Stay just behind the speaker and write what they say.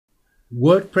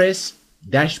WordPress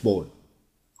Dashboard.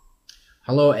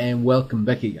 Hello and welcome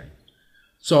back again.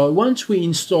 So once we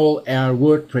install our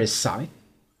WordPress site,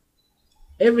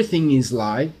 everything is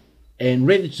live and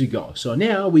ready to go. So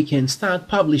now we can start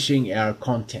publishing our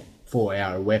content for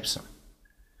our website.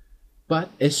 But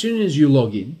as soon as you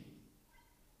log in,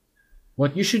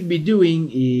 what you should be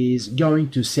doing is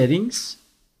going to settings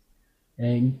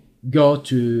and go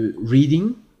to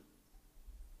reading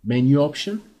menu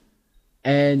option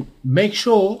and make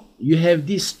sure you have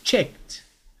this checked.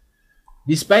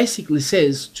 This basically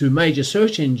says to major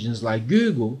search engines like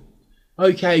Google,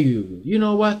 okay Google, you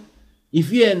know what,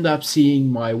 if you end up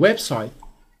seeing my website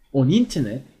on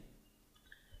internet,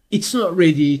 it's not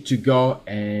ready to go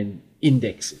and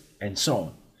index it and so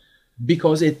on,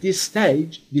 because at this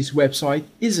stage this website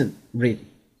isn't ready.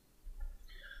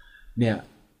 Now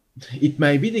it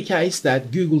may be the case that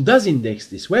Google does index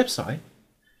this website.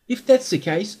 If that's the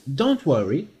case, don't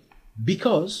worry,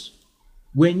 because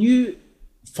when you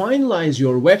finalize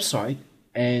your website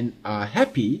and are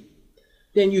happy,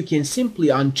 then you can simply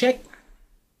uncheck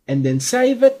and then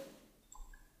save it,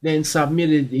 then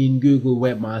submit it in Google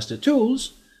Webmaster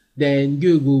Tools. Then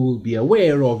Google will be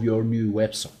aware of your new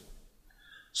website.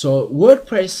 So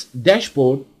WordPress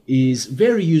Dashboard is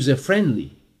very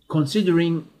user-friendly,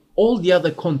 considering all the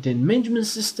other content management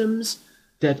systems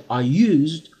that are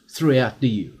used throughout the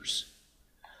years.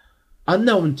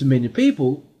 Unknown to many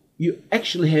people, you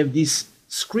actually have these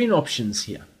screen options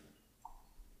here.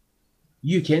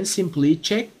 You can simply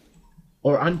check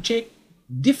or uncheck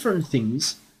different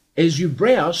things as you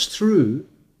browse through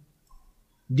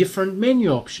different menu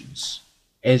options,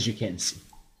 as you can see.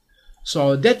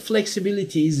 So that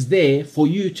flexibility is there for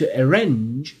you to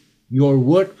arrange your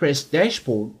WordPress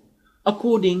dashboard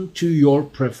according to your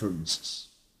preferences.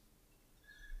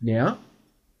 Now,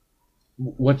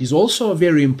 what is also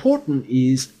very important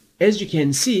is, as you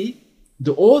can see,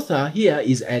 the author here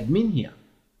is admin here,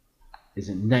 is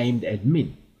named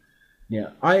admin.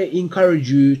 Now, I encourage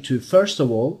you to first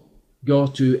of all go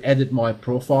to edit my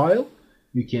profile.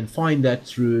 You can find that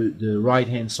through the right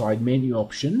hand side menu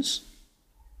options,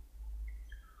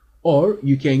 or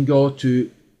you can go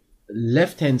to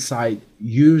left hand side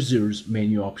users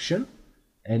menu option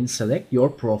and select your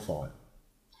profile.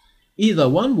 Either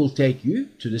one will take you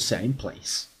to the same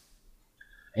place.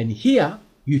 And here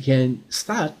you can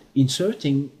start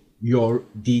inserting your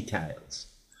details.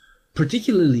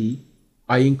 Particularly,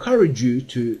 I encourage you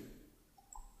to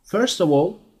first of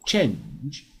all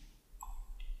change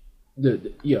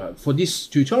for this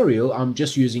tutorial I'm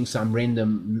just using some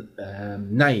random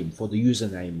name for the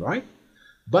username, right?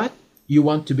 But you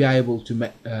want to be able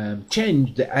to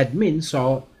change the admin,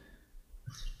 so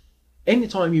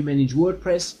anytime you manage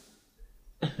WordPress,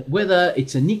 whether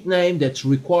it's a nickname that's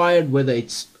required, whether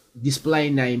it's display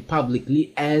name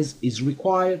publicly as is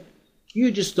required, you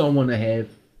just don't want to have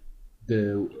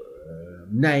the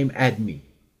name admin,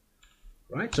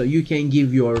 right? So you can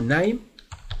give your name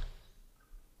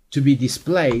to be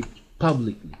displayed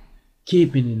publicly,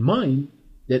 keeping in mind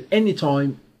that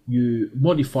anytime you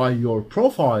modify your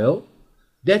profile,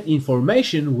 that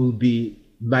information will be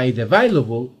made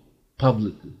available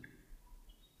publicly.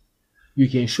 You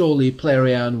can surely play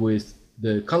around with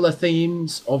the color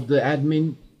themes of the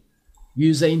admin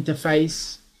user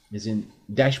interface, as in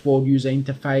dashboard user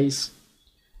interface.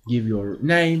 Give your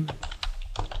name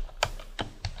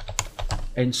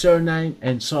and surname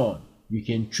and so on. You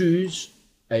can choose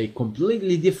a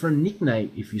completely different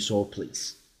nickname if you so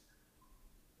please.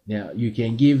 Now you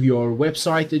can give your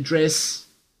website address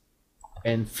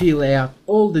and fill out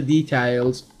all the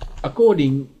details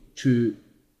according to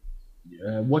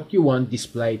what you want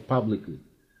displayed publicly,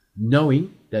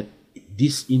 knowing that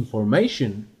this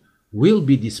information will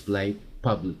be displayed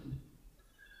publicly.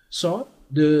 So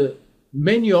the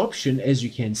menu option, as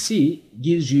you can see,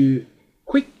 gives you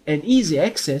quick and easy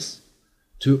access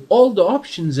to all the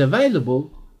options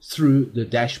available through the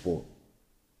dashboard.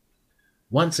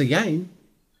 Once again,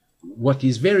 what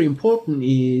is very important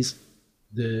is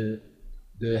the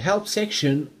help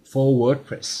section for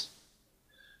WordPress.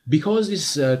 Because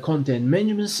this is a content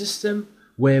management system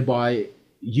whereby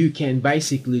you can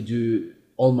basically do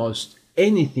almost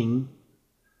anything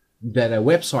that a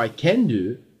website can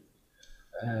do,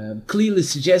 clearly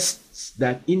suggests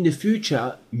that in the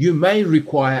future you may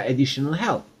require additional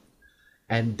help.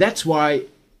 And that's why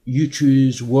you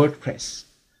choose WordPress,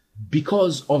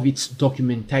 because of its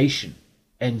documentation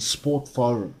and support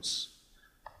forums.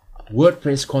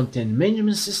 WordPress content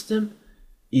management system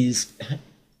is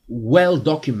well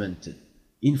documented.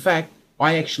 In fact,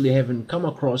 I actually haven't come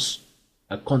across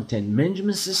a content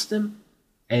management system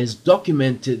as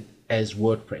documented as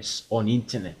WordPress on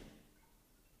internet.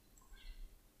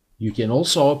 You can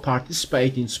also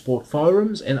participate in support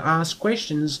forums and ask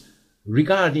questions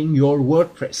regarding your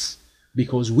WordPress,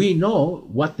 because we know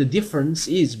what the difference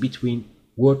is between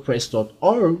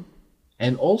WordPress.org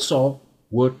and also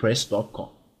WordPress.com.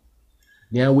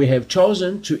 Now we have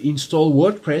chosen to install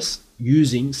WordPress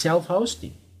using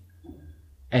self-hosting,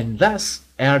 and thus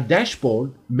our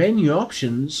dashboard menu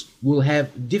options will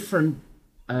have different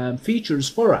features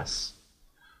for us,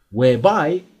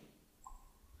 whereby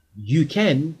you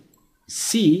can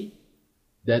see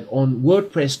that on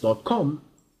WordPress.com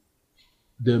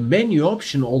the menu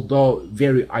option, although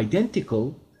very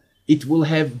identical, it will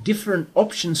have different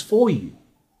options for you,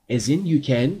 as in you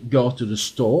can go to the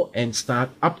store and start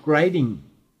upgrading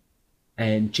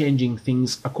and changing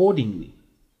things accordingly.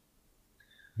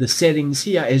 The settings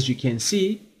here, as you can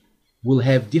see, will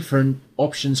have different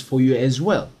options for you as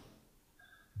well.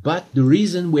 But the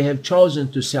reason we have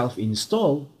chosen to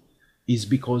self-install is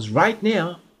because right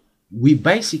now we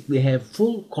basically have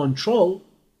full control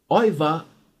over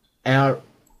our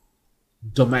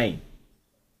domain,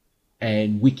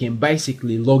 and we can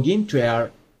basically log into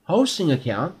our hosting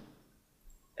account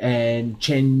and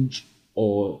change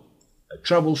or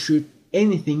troubleshoot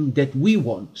anything that we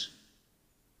want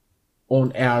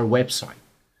on our website.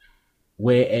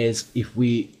 Whereas if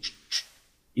we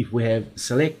have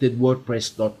selected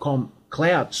WordPress.com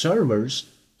cloud servers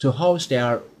to host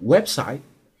our website,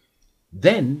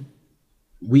 then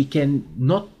we can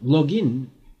not log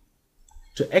in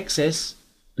to access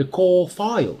the core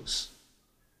files,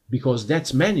 because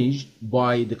that's managed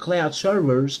by the cloud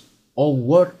servers of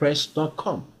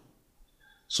WordPress.com.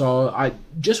 So I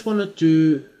just wanted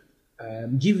to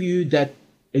give you that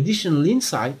additional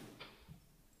insight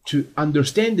to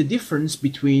understand the difference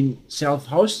between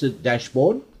self-hosted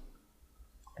dashboard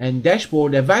and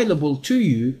dashboard available to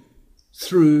you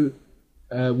through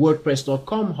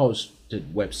WordPress.com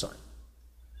hosted website.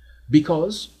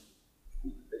 Because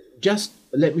just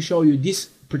let me show you this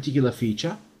particular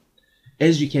feature.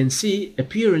 As you can see,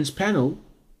 appearance panel,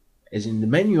 as in the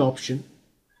menu option,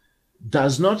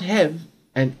 does not have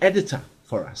an editor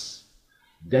for us.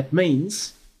 That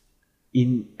means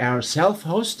in our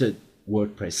self-hosted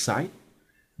WordPress site,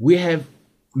 we have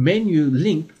menu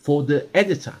link for the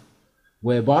editor,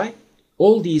 whereby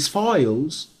all these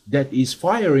files that is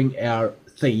firing our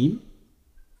theme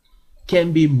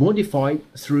can be modified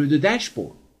through the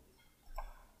dashboard.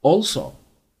 Also,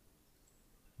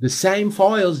 the same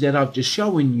files that I've just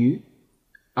shown you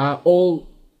are all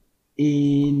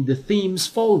in the themes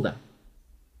folder,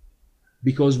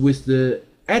 because with the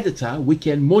editor we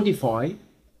can modify.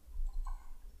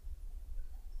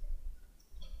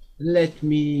 Let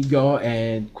me go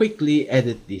and quickly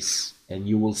edit this and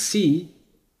you will see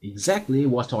exactly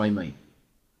what I mean.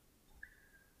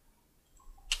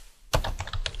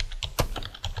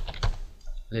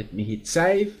 Let me hit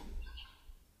save.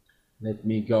 Let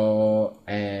me go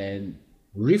and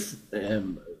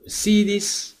see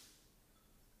this,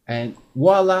 and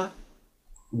voila,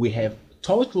 we have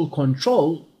total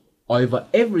control over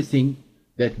everything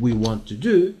that we want to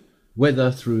do,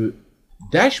 whether through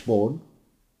dashboard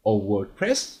or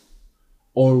WordPress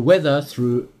or whether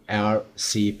through our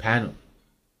cPanel.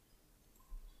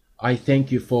 I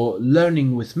thank you for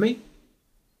learning with me,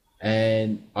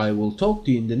 and I will talk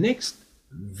to you in the next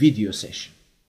video session.